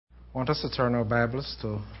I want us to turn our Bibles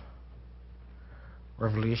to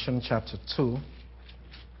Revelation chapter 2.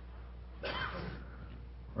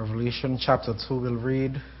 Revelation chapter 2, we'll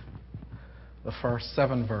read the first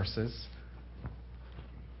 7 verses.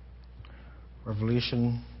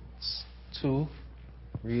 Revelation 2,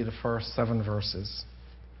 read the first 7 verses.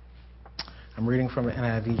 I'm reading from the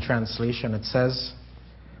NIV translation. It says,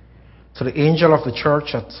 "To the angel of the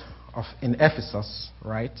church in Ephesus,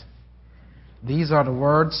 write, these are the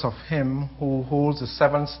words of him who holds the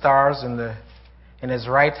 7 stars in his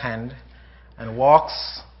right hand and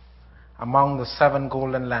walks among the 7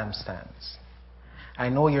 golden lampstands. I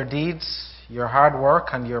know your deeds, your hard work,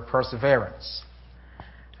 and your perseverance.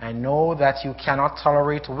 I know that you cannot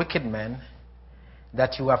tolerate wicked men,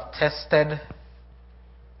 that you have tested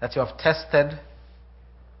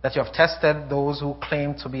those who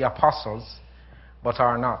claim to be apostles, but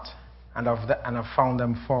are not, and have found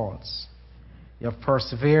them false. You have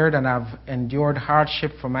persevered and have endured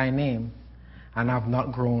hardship for my name, and have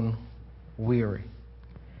not grown weary.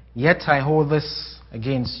 Yet I hold this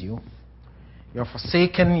against you. You have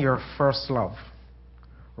forsaken your first love.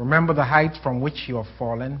 Remember the height from which you have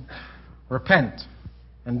fallen. Repent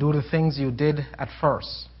and do the things you did at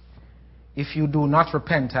first. If you do not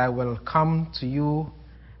repent, I will come to you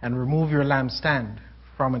and remove your lampstand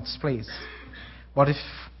from its place.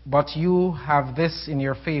 But you have this in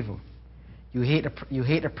your favor. You hate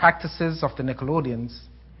the practices of the Nicolaitans,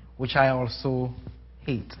 which I also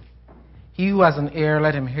hate. He who has an ear,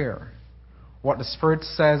 let him hear what the Spirit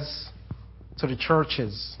says to the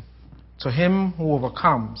churches. To him who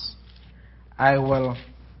overcomes, I'll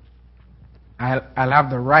have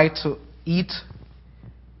the right to eat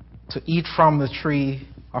from the tree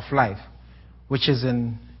of life, which is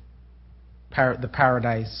in the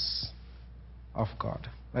paradise of God."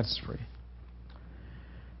 Let's pray.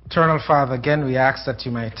 Eternal Father, again we ask that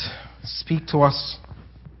you might speak to us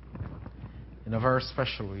in a very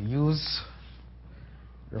special way. Use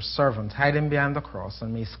your servant, hide him behind the cross,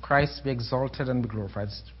 and may Christ be exalted and be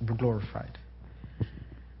glorified.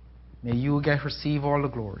 May you receive all the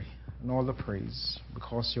glory and all the praise,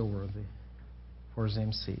 because you're worthy, for his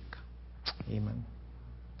name's sake. Amen.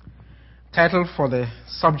 Title for the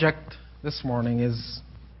subject this morning is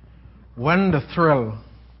 "When the Thrill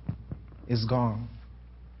is Gone."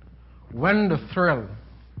 When the thrill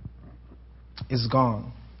is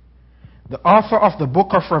gone. The author of the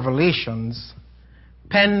book of Revelations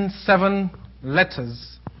penned 7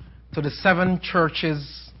 letters to the 7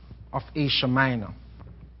 churches of Asia Minor: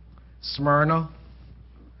 Smyrna,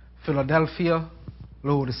 Philadelphia,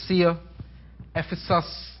 Laodicea,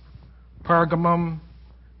 Ephesus, Pergamum,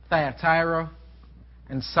 Thyatira,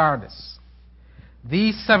 and Sardis.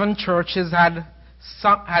 These 7 churches had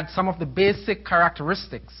some of the basic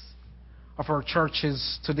characteristics of our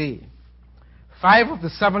churches today. 5 of the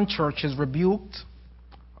 7 churches were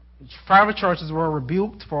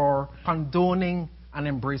rebuked for condoning and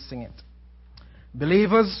embracing it.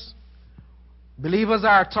 Believers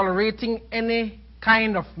are tolerating any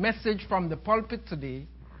kind of message from the pulpit today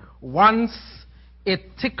once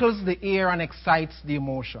it tickles the ear and excites the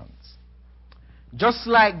emotions. Just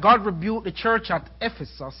like God rebuked the church at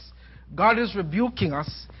Ephesus, God is rebuking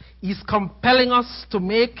us. He's compelling us to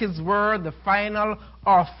make his word the final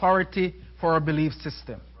authority for our belief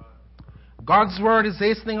system. God's word is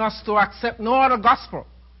hastening us to accept no other gospel,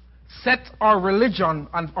 set or religion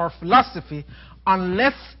or philosophy,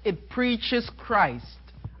 unless it preaches Christ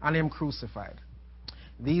and him crucified.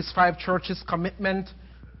 These 5 churches' commitment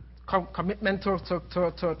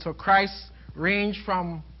to Christ range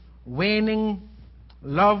from waning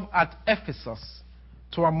love at Ephesus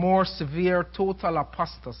to a more severe total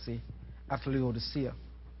apostasy at Laodicea.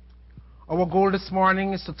 Our goal this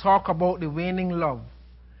morning is to talk about the waning love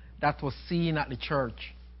that was seen at the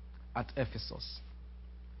church at Ephesus.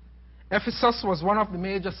 Ephesus was one of the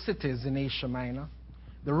major cities in Asia Minor.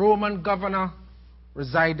 The Roman governor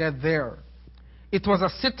resided there. It was a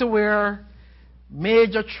city where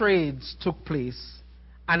major trades took place,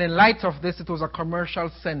 and in light of this, it was a commercial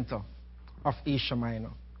center of Asia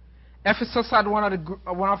Minor. Ephesus had one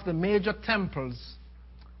of the major temples,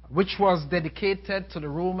 which was dedicated to the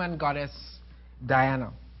Roman goddess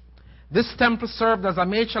Diana. This temple served as a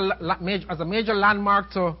major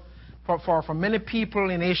landmark for many people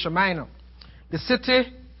in Asia Minor. The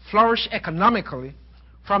city flourished economically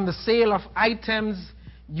from the sale of items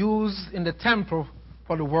used in the temple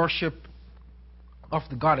for the worship of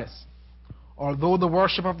the goddess. Although the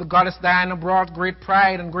worship of the goddess Diana brought great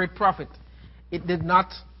pride and great profit, it did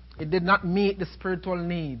not meet the spiritual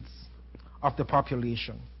needs of the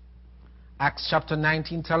population. Acts chapter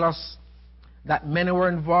 19 tells us that many were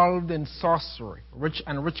involved in sorcery,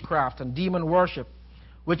 witchcraft, and demon worship,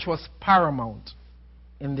 which was paramount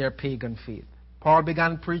in their pagan faith. Paul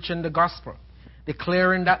began preaching the gospel,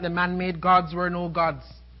 declaring that the man-made gods were no gods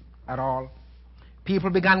at all.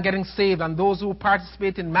 People began getting saved, and those who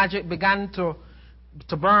participate in magic began to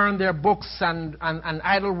burn their books, and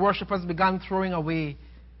idol worshippers began throwing away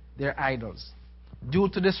their idols. Due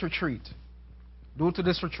to this retreat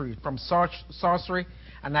from sorcery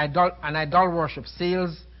and idol worship,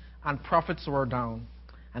 sales and profits were down,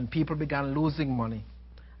 and people began losing money,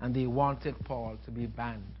 and they wanted Paul to be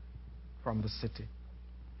banned from the city.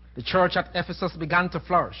 The church at Ephesus began to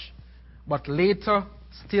flourish, but later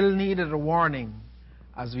still needed a warning,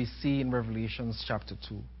 as we see in Revelation chapter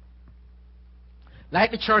 2.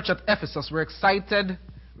 Like the church at Ephesus, we're excited.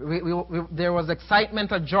 There was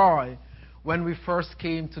excitement and joy when we first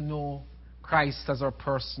came to know Christ as our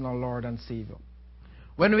personal Lord and Savior.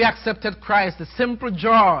 When we accepted Christ, the simple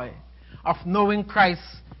joy of knowing Christ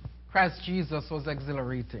Jesus was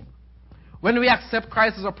exhilarating. When we accept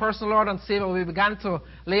Christ as our personal Lord and Savior, we began to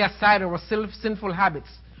lay aside our sinful habits.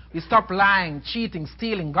 We stopped lying, cheating,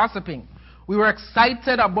 stealing, gossiping. We were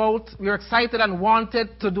excited and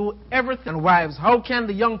wanted to do everything. And wives, how can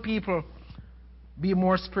the young people be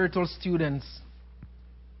more spiritual students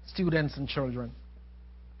and children?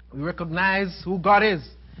 We recognized who God is,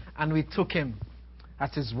 and we took Him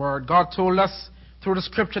at His word. God told us through the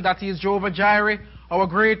scripture that He is Jehovah Jireh, our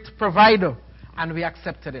great provider, and we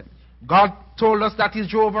accepted it. God told us that He is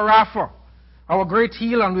Jehovah Rapha, our great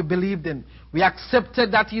healer, and we believed in. We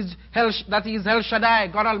accepted that He is El Shaddai,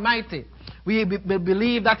 God Almighty. We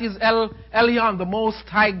believe that He is El Elyon, the Most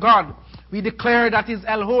High God. We declare that He is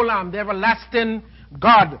El Olam, the everlasting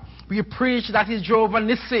God. We preach that He is Jehovah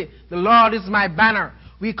Nissi, the Lord is my banner.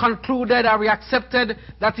 We concluded and we accepted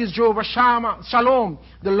that He is Jehovah Shalom,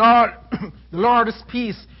 the Lord is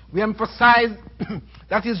peace. We emphasize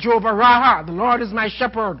that He is Jehovah Raha, the Lord is my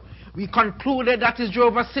shepherd. We concluded that He is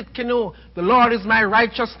Jehovah Sitkenu, the Lord is my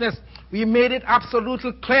righteousness. We made it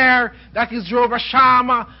absolutely clear that He is Jehovah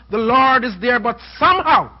Shammah, the Lord is there, but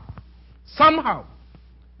somehow,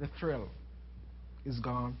 the thrill is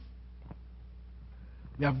gone.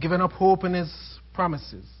 We have given up hope in His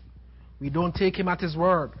promises. We don't take Him at His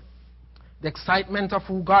word. The excitement of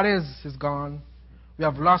who God is gone. We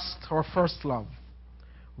have lost our first love.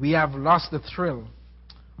 We have lost the thrill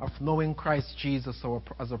of knowing Christ Jesus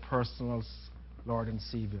as a personal Lord and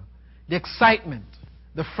Savior. The excitement,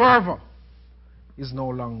 the fervor is no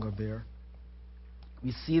longer there.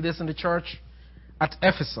 We see this in the church at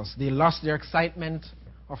Ephesus. They lost their excitement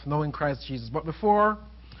of knowing Christ Jesus. But before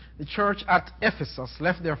the church at Ephesus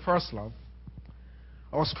left their first love,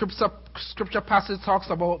 our scripture passage talks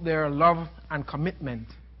about their love and commitment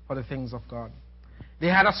for the things of God. They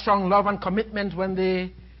had a strong love and commitment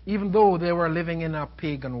even though they were living in a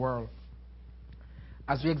pagan world.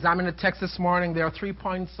 As we examine the text this morning, there are 3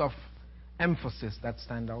 points of emphasis that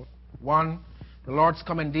stand out. 1, the Lord's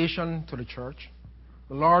commendation to the church,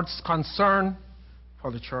 the Lord's concern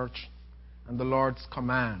for the church, and the Lord's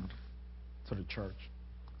command to the church.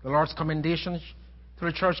 The Lord's commendation to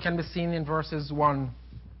the church can be seen in verses 1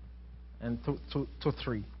 and to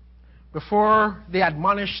 3. Before the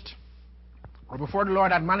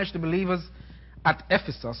Lord admonished the believers at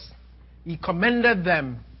Ephesus, He commended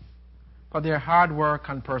them for their hard work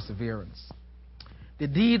and perseverance. The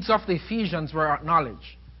deeds of the Ephesians were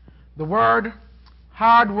acknowledged. The word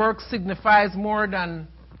hard work signifies more than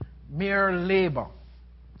mere labor,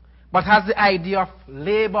 but has the idea of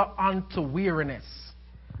labor unto weariness,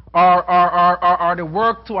 or the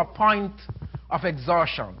work to a point of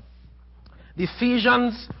exhaustion. The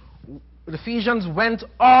Ephesians went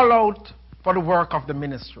all out for the work of the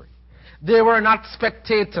ministry. They were not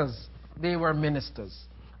spectators, they were ministers.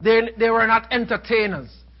 They were not entertainers,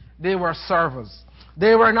 they were servers.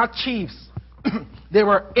 They were not chiefs, they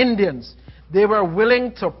were Indians. They were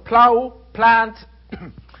willing to plow, plant,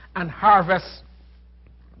 and harvest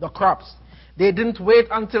the crops. They didn't wait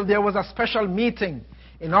until there was a special meeting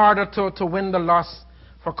in order to win the lost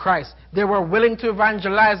for Christ. They were willing to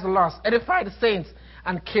evangelize the lost, edify the saints,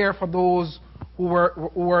 and care for those who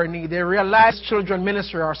were in need. They realized children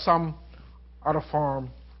ministry or some other form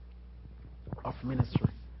of ministry.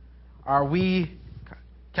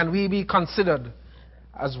 Can we be considered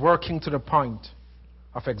as working to the point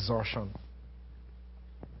of exhaustion?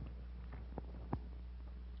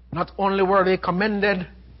 Not only were they commended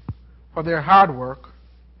for their hard work,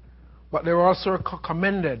 but they were also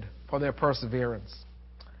commended for their perseverance.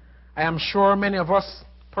 I am sure many of us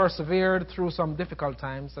persevered through some difficult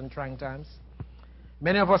times and trying times.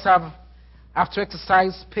 Many of us have have to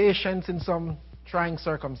exercise patience in some trying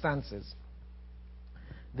circumstances.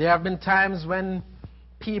 There have been times when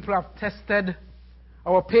people have tested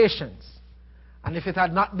our patience, and if it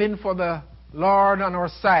had not been for the Lord on our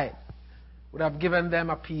side, would have given them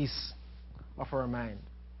a piece of our mind.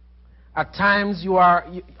 At times you are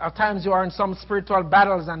in some spiritual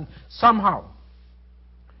battles, and somehow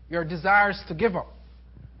your desire is to give up,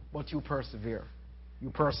 but you persevere. You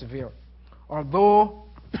persevere. Although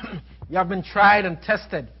you have been tried and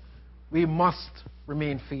tested, we must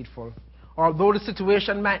remain faithful. Although the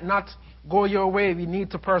situation might not go your way, we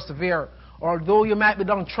need to persevere. Although you might be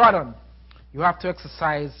downtrodden, you have to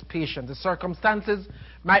exercise patience. The circumstances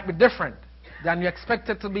might be different than you expect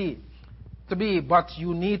it to be, but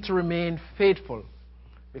you need to remain faithful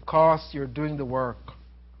because you're doing the work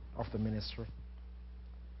of the ministry.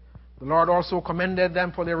 The Lord also commended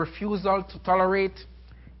them for their refusal to tolerate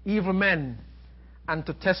evil men and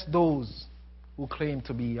to test those who claim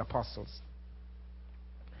to be apostles.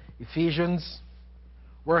 Ephesians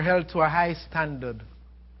were held to a high standard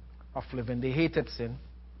of living. They hated sin.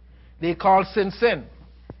 They called sin sin.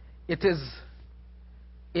 It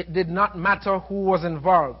did not matter who was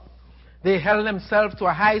involved. They held themselves to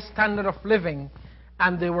a high standard of living,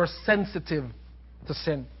 and they were sensitive to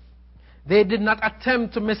sin. They did not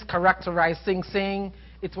attempt to mischaracterize things, saying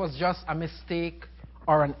it was just a mistake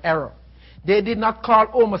or an error. They did not call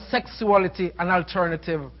homosexuality an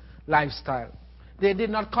alternative lifestyle. They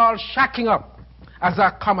did not call shacking up as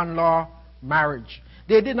a common law marriage.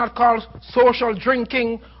 They did not call social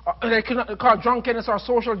drinking, they could not call drunkenness or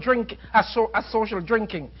social drink as social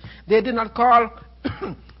drinking. They did not call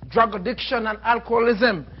drug addiction and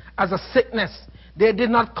alcoholism as a sickness. They did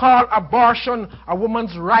not call abortion a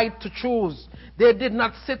woman's right to choose. They did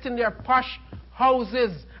not sit in their posh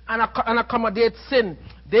houses and accommodate sin.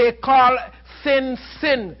 They call sin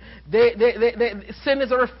sin. Sin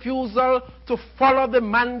is a refusal to follow the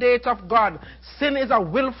mandate of God. Sin is a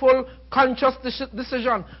willful, conscious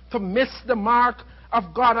decision to miss the mark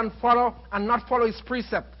of God and not follow His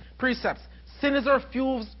precepts. Sin is a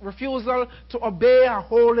refusal to obey a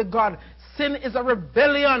holy God. Sin is a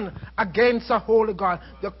rebellion against a holy God.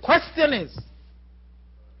 The question is,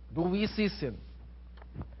 do we see sin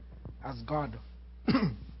as God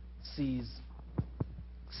sees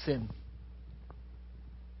sin?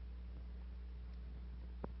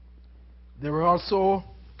 They were also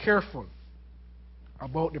careful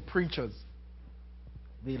about the preachers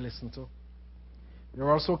they listened to. They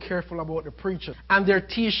were also careful about the preachers. And their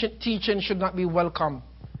teaching should not be welcome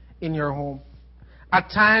in your home. At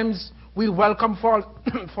times, we welcome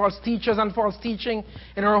false teachers and false teaching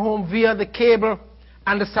in our home via the cable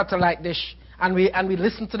and the satellite dish. And we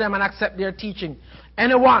listen to them and accept their teaching.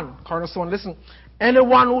 Anyone, Cornerstone, listen.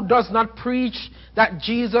 Anyone who does not preach that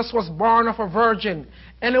Jesus was born of a virgin,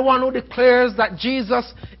 anyone who declares that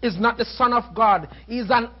Jesus is not the Son of God, he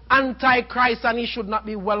is an antichrist and he should not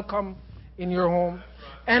be welcome in your home.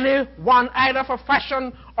 Anyone, either for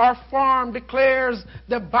fashion or form, declares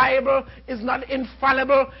the Bible is not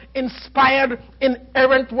infallible, inspired,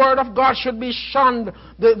 inerrant word of God should be shunned.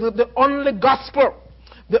 The only gospel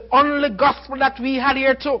that we had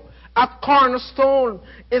here too at Cornerstone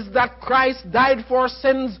is that Christ died for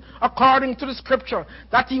sins according to the Scripture,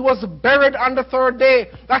 that He was buried on the third day,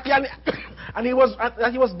 that He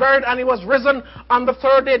was buried and He was risen on the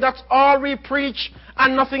third day. That's all we preach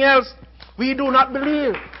and nothing else. We do not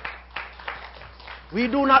believe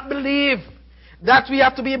that we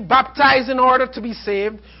have to be baptized in order to be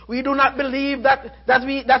saved. We do not believe that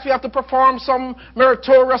we have to perform some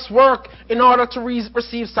meritorious work in order to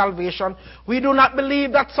receive salvation. We do not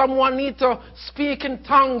believe that someone needs to speak in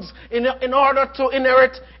tongues in order to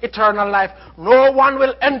inherit eternal life. No one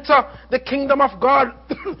will enter the kingdom of God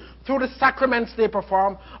through the sacraments they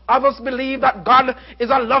perform. Others believe that God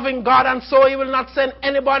is a loving God and so He will not send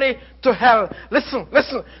anybody to hell. Listen.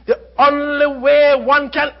 The only way one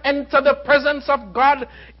can enter the presence of God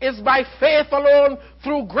is by faith alone,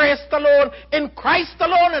 through grace alone, in Christ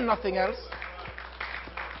alone, and nothing else.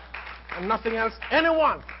 And nothing else.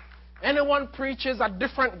 Anyone preaches a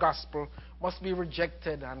different gospel must be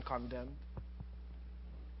rejected and condemned.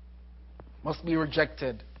 Must be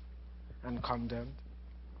rejected and condemned.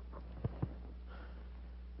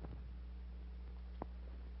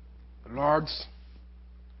 The Lord's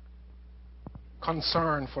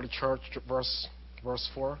concern for the church, verse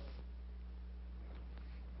 4.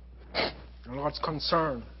 The Lord's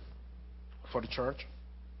concern for the church.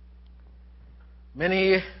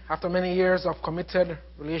 After many years of committed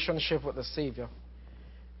relationship with the Savior,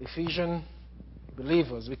 Ephesian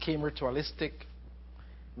believers became ritualistic,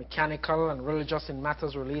 mechanical and religious in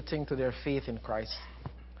matters relating to their faith in Christ.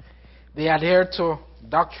 They adhered to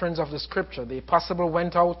doctrines of the Scripture. The apostle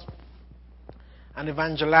went out and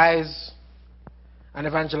evangelized,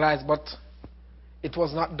 but it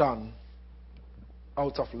was not done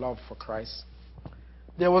out of love for Christ.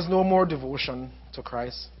 There was no more devotion to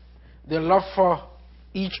Christ. Their love for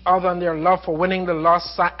each other and their love for winning the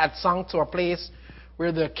lost had sunk to a place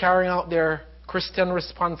where they're carrying out their Christian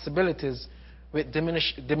responsibilities with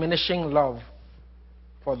diminishing love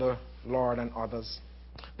for the Lord and others.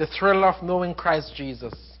 The thrill of knowing Christ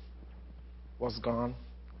Jesus was gone.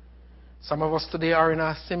 Some of us today are in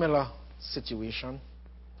a similar situation.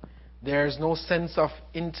 There is no sense of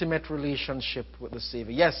intimate relationship with the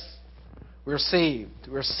Savior. Yes, we're saved,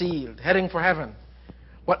 we're sealed, heading for heaven.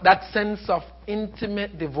 But that sense of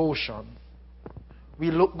intimate devotion,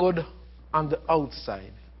 we look good on the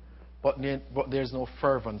outside, but there's no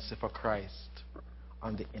fervency for Christ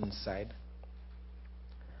on the inside.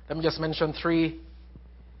 Let me just mention 3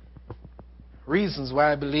 reasons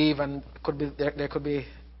why I believe, and there could be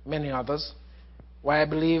many others, why I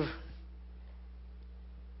believe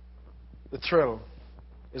the thrill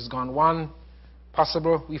is gone. 1,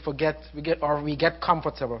 possible we get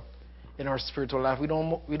comfortable in our spiritual life.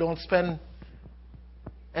 We don't spend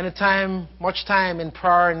much time in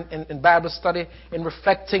prayer and in Bible study, in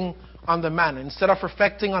reflecting on the man. Instead of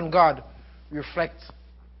reflecting on God, we reflect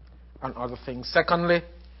on other things. Secondly,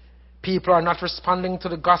 people are not responding to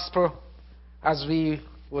the gospel as we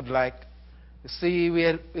would like. You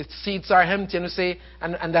see, seats are empty, and we say,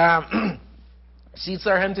 seats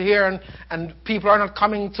are empty here, and people are not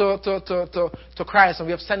coming to Christ. And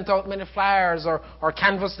we have sent out many flyers or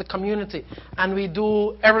canvassed the community, and we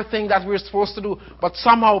do everything that we're supposed to do, but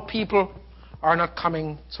somehow people are not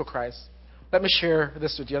coming to Christ. Let me share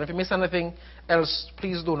this with you. And if you miss anything else,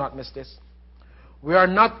 please do not miss this. We are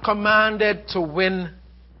not commanded to win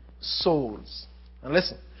souls. And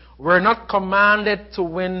listen, we're not commanded to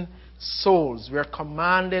win souls. We are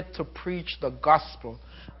commanded to preach the gospel.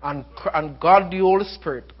 And God, the Holy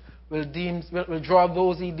Spirit, will draw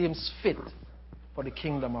those He deems fit for the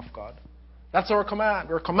kingdom of God. That's our command.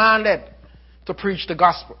 We're commanded to preach the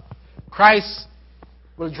gospel. Christ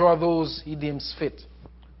will draw those He deems fit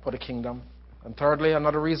for the kingdom. And thirdly,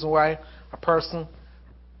 another reason why a person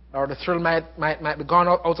or the thrill might be gone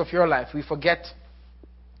out of your life, we forget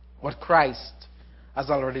what Christ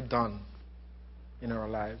has already done in our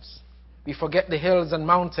lives. We forget the hills and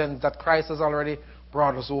mountains that Christ has already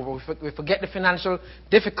brought us over. We forget the financial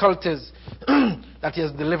difficulties that He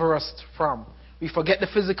has delivered us from. We forget the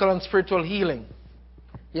physical and spiritual healing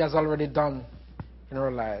He has already done in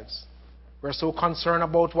our lives. We're so concerned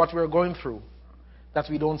about what we're going through that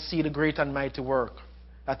we don't see the great and mighty work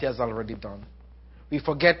that He has already done. We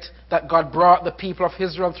forget that God brought the people of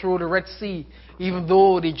Israel through the Red Sea, even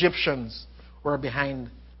though the Egyptians were behind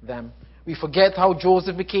them. We forget how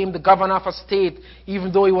Joseph became the governor of a state,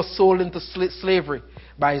 even though he was sold into slavery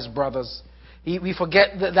by his brothers. We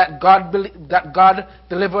forget that God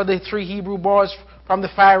delivered the 3 Hebrew boys from the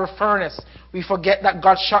fiery furnace. We forget that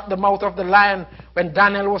God shut the mouth of the lion when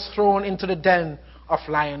Daniel was thrown into the den of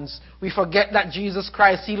lions. We forget that Jesus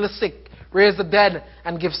Christ healed the sick, raised the dead,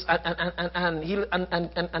 and gives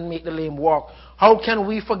and make the lame walk. How can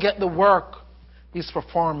we forget the work He's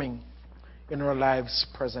performing in our lives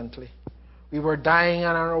presently? We were dying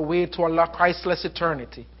on our way to a Christless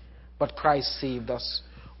eternity, but Christ saved us.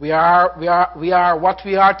 We are what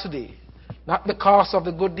we are today, not because of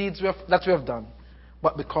the good deeds that we have done,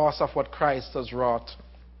 but because of what Christ has wrought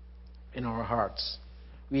in our hearts.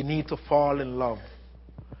 We need to fall in love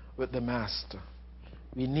with the Master.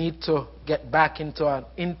 We need to get back into an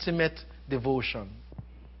intimate devotion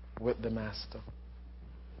with the Master.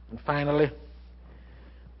 And finally,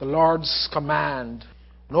 the Lord's command.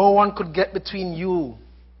 No one could get between you.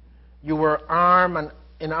 You were arm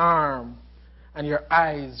in arm, and your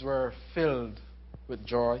eyes were filled with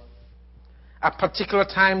joy. At particular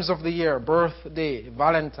times of the year, birthday,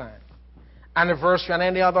 Valentine, anniversary, and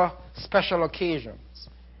any other special occasions,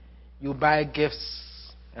 you buy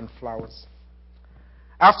gifts and flowers.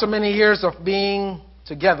 After many years of being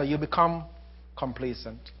together, you become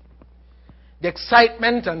complacent. The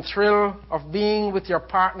excitement and thrill of being with your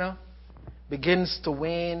partner begins to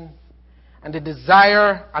wane, and the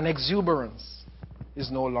desire and exuberance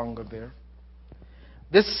is no longer there.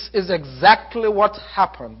 This is exactly what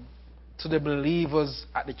happened to the believers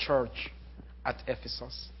at the church at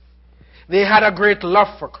Ephesus. They had a great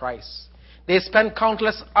love for Christ. They spent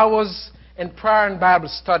countless hours in prayer and Bible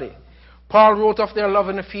study. Paul wrote of their love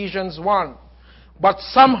in Ephesians 1. But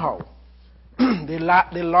somehow, they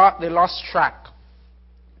lost track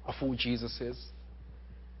of who Jesus is.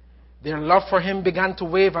 Their love for him began to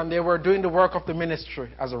wave, and they were doing the work of the ministry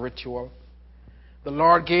as a ritual. The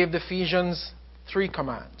Lord gave the Ephesians 3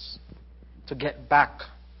 commands to get back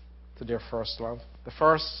to their first love. The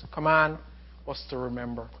first command was to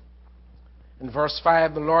remember. In verse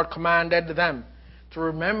 5, the Lord commanded them to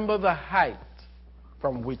remember the height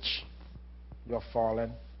from which you have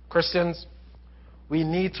fallen. Christians, we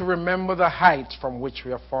need to remember the height from which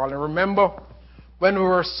we have fallen. Remember when we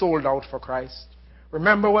were sold out for Christ.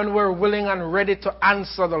 Remember when we were willing and ready to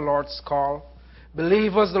answer the Lord's call.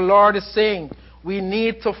 Believers, the Lord is saying we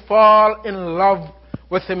need to fall in love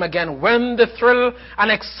with him again. When the thrill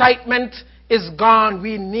and excitement is gone,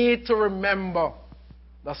 we need to remember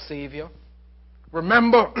the Savior.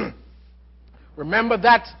 Remember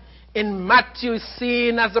that in Matthew is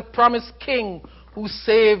seen as a promised king who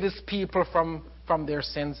saved his people from their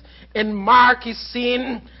sins. In Mark he's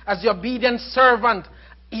seen as the obedient servant.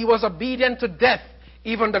 He was obedient to death,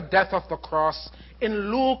 even the death of the cross.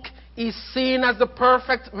 In Luke, he's seen as the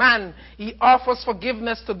perfect man. He offers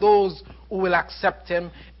forgiveness to those who will accept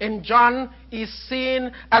him. In John, he's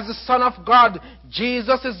seen as the Son of God.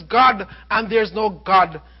 Jesus is God, and there's no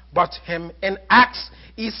God but him. In Acts,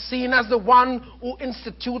 he's seen as the one who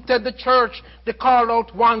instituted the church, the called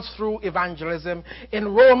out ones through evangelism.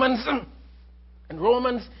 In Romans,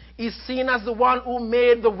 he's seen as the one who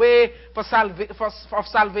made the way for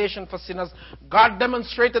salvation for sinners. God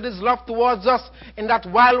demonstrated his love towards us in that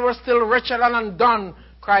while we're still wretched and undone,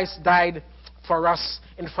 Christ died for us.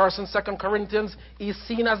 In 1 and 2 Corinthians, he's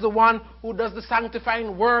seen as the one who does the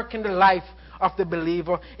sanctifying work in the life of the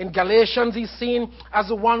believer. In Galatians, he's seen as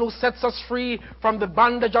the one who sets us free from the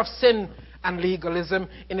bondage of sin and legalism.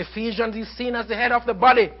 In Ephesians, he's seen as the head of the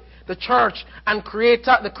body, the church, and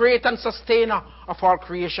the creator and sustainer of all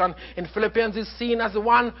creation. In Philippians, he's seen as the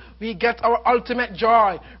one we get our ultimate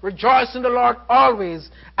joy. Rejoice in the Lord always.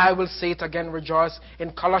 I will say it again, rejoice.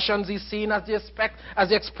 In Colossians, he's seen as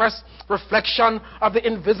the express reflection of the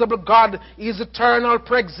invisible God. He is eternal,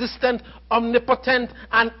 pre-existent, omnipotent,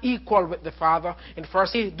 and equal with the Father. In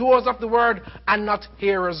 1 doers of the word and not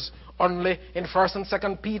hearers only. In 1 and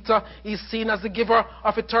 2 Peter, he's seen as the giver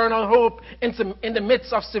of eternal hope in the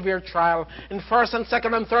midst of severe trial. In 1 and 2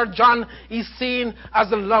 and 3 John, he's seen as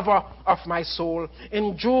the lover of my soul.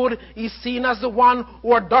 In Jude, he's seen as the one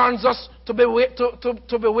who adorns us to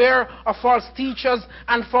beware of false teachers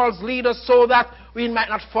and false leaders so that we might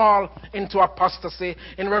not fall into apostasy.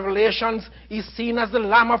 In Revelations, he's seen as the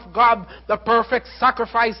Lamb of God, the perfect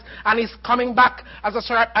sacrifice, and he's coming back as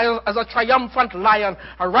a triumphant lion,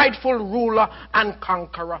 a rightful ruler and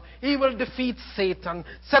conqueror. He will defeat Satan,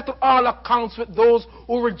 settle all accounts with those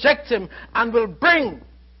who reject him, and will bring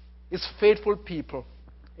his faithful people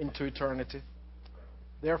into eternity.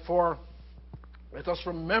 Therefore, let us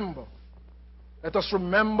remember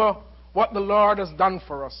what the Lord has done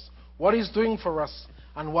for us, what he's doing for us,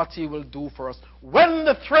 and what he will do for us. When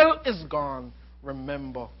the thrill is gone,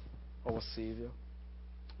 remember our Savior.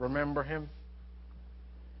 Remember him.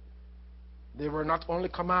 They were not only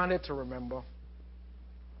commanded to remember,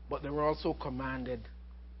 but they were also commanded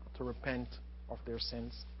to repent of their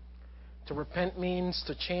sins. To repent means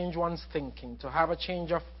to change one's thinking, to have a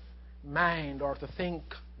change of mind, or to think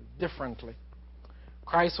differently.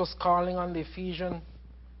 Christ was calling on the Ephesian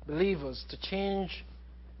believers to change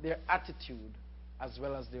their attitude as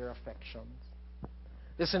well as their affections.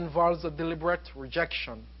 This involves a deliberate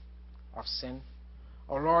rejection of sin.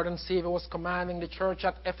 Our Lord and Savior was commanding the church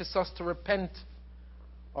at Ephesus to repent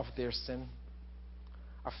of their sin.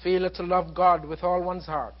 A failure to love God with all one's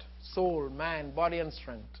heart, soul, mind, body, and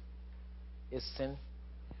strength is sin.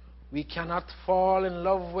 We cannot fall in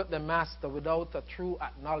love with the Master without a true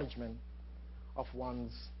acknowledgement of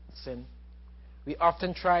one's sin. We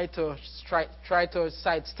often try to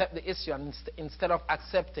sidestep the issue instead of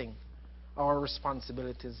accepting our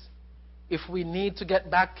responsibilities. If we need to get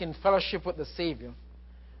back in fellowship with the Savior,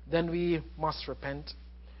 then we must repent.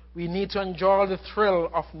 We need to enjoy the thrill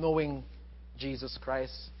of knowing Jesus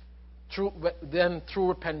Christ. True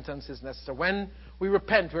repentance is necessary. When we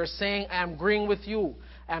repent, we're saying, I am agreeing with you.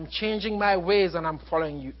 I am changing my ways and I'm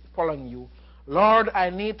following you. Lord, I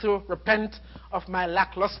need to repent of my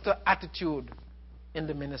lackluster attitude in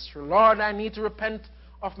the ministry. Lord, I need to repent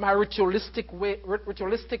of my ritualistic way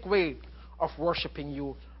of worshiping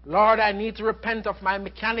you. Lord, I need to repent of my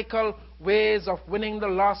mechanical ways of winning the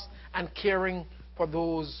lost and caring for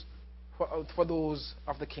those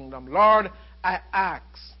of the kingdom. Lord, I ask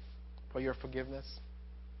for your forgiveness.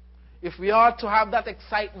 If we ought to have that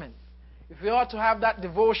excitement, if we ought to have that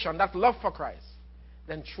devotion, that love for Christ,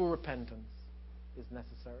 then true repentance is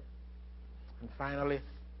necessary. And finally,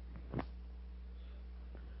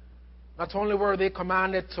 Not only were they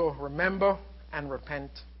commanded to remember and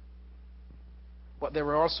repent, but they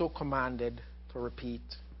were also commanded to repeat.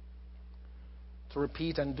 To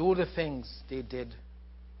repeat and do the things they did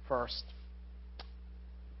first.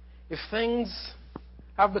 If things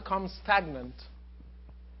have become stagnant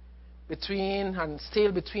between and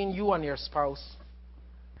stale between you and your spouse,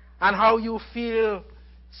 and how you feel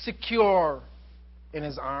secure in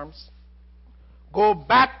his arms, go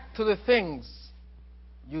back to the things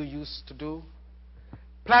you used to do.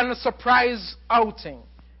 Plan a surprise outing.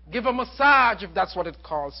 Give a massage if that's what it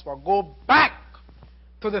calls for. Go back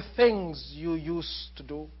to the things you used to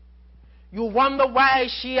do. You wonder why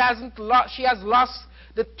she has lost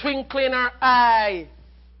the twinkle in her eye.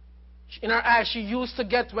 In her eye she used to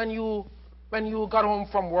get when you got home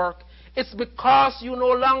from work. It's because you no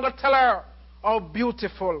longer tell her how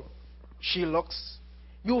beautiful she looks.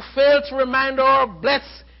 You fail to remind her how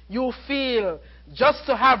blessed you feel just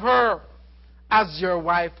to have her as your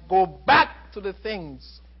wife. Go back to the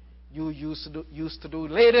things you used to do.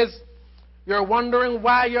 Ladies, you're wondering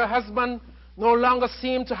why your husband no longer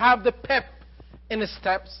seems to have the pep in his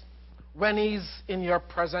steps when he's in your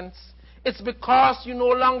presence. It's because you no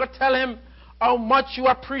longer tell him how much you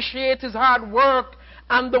appreciate his hard work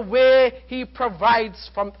and the way he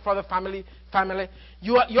provides for the family.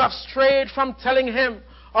 You have strayed from telling him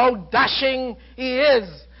how dashing he is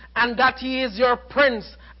and that he is your prince,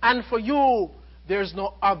 and for you there's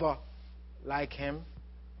no other like him.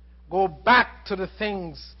 Go back to the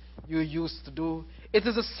things you used to do. It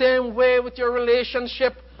is the same way with your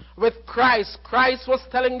relationship with Christ. Christ was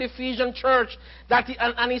telling the Ephesian church that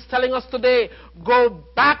and he's telling us today, go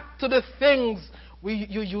back to the things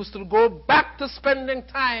you used to. Go back to spending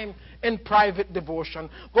time in private devotion.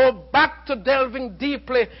 Go back to delving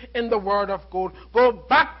deeply in the Word of God. Go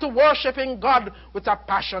back to worshiping God with a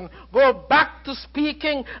passion. Go back to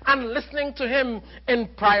speaking and listening to Him in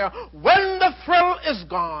prayer. When the thrill is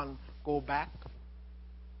gone, go back.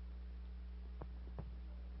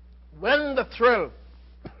 When the thrill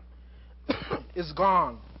is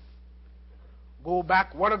gone, go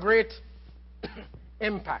back. What a great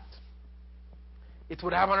impact it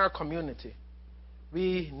would have on our community.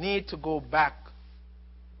 We need to go back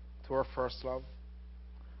to our first love.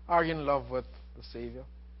 Are you in love with the Savior?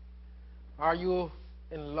 Are you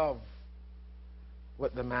in love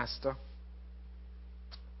with the Master?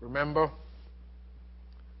 Remember,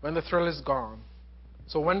 when the thrill is gone.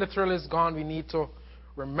 So when the thrill is gone, we need to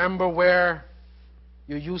remember where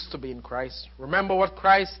you used to be in Christ. Remember what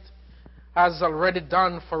Christ has already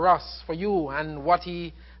done for us, for you, and what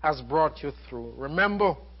He has brought you through.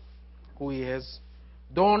 Remember who He is.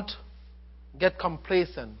 Don't get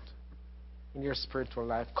complacent in your spiritual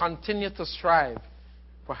life. Continue to strive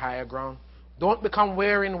for higher ground. Don't become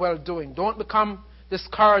weary in well-doing. Don't become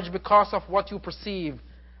discouraged because of what you perceive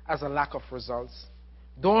as a lack of results.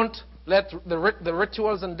 Don't let the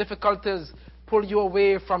rituals and difficulties pull you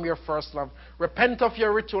away from your first love. Repent of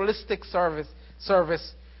your ritualistic service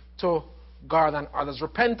to God and others.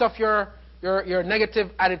 Repent of your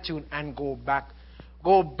negative attitude and go back.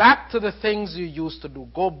 Go back to the things you used to do.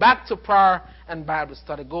 Go back to prayer and Bible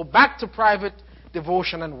study. Go back to private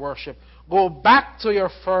devotion and worship. Go back to your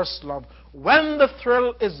first love. When the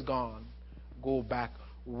thrill is gone, go back.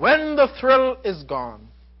 When the thrill is gone,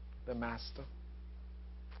 the Master.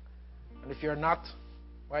 And if you're not,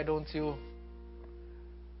 why don't you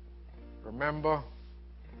remember,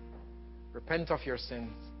 repent of your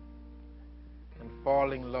sins, and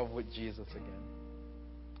fall in love with Jesus again?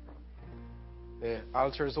 The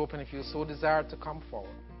altar is open if you so desire to come forward.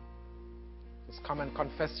 Just come and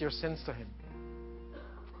confess your sins to Him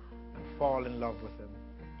and fall in love with Him.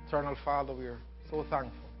 Eternal Father, we are so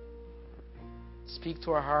thankful. Speak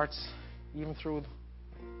to our hearts even through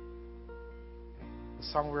the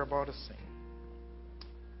song we're about to sing.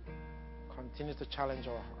 Continue to challenge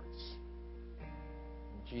our hearts.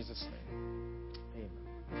 In Jesus' name.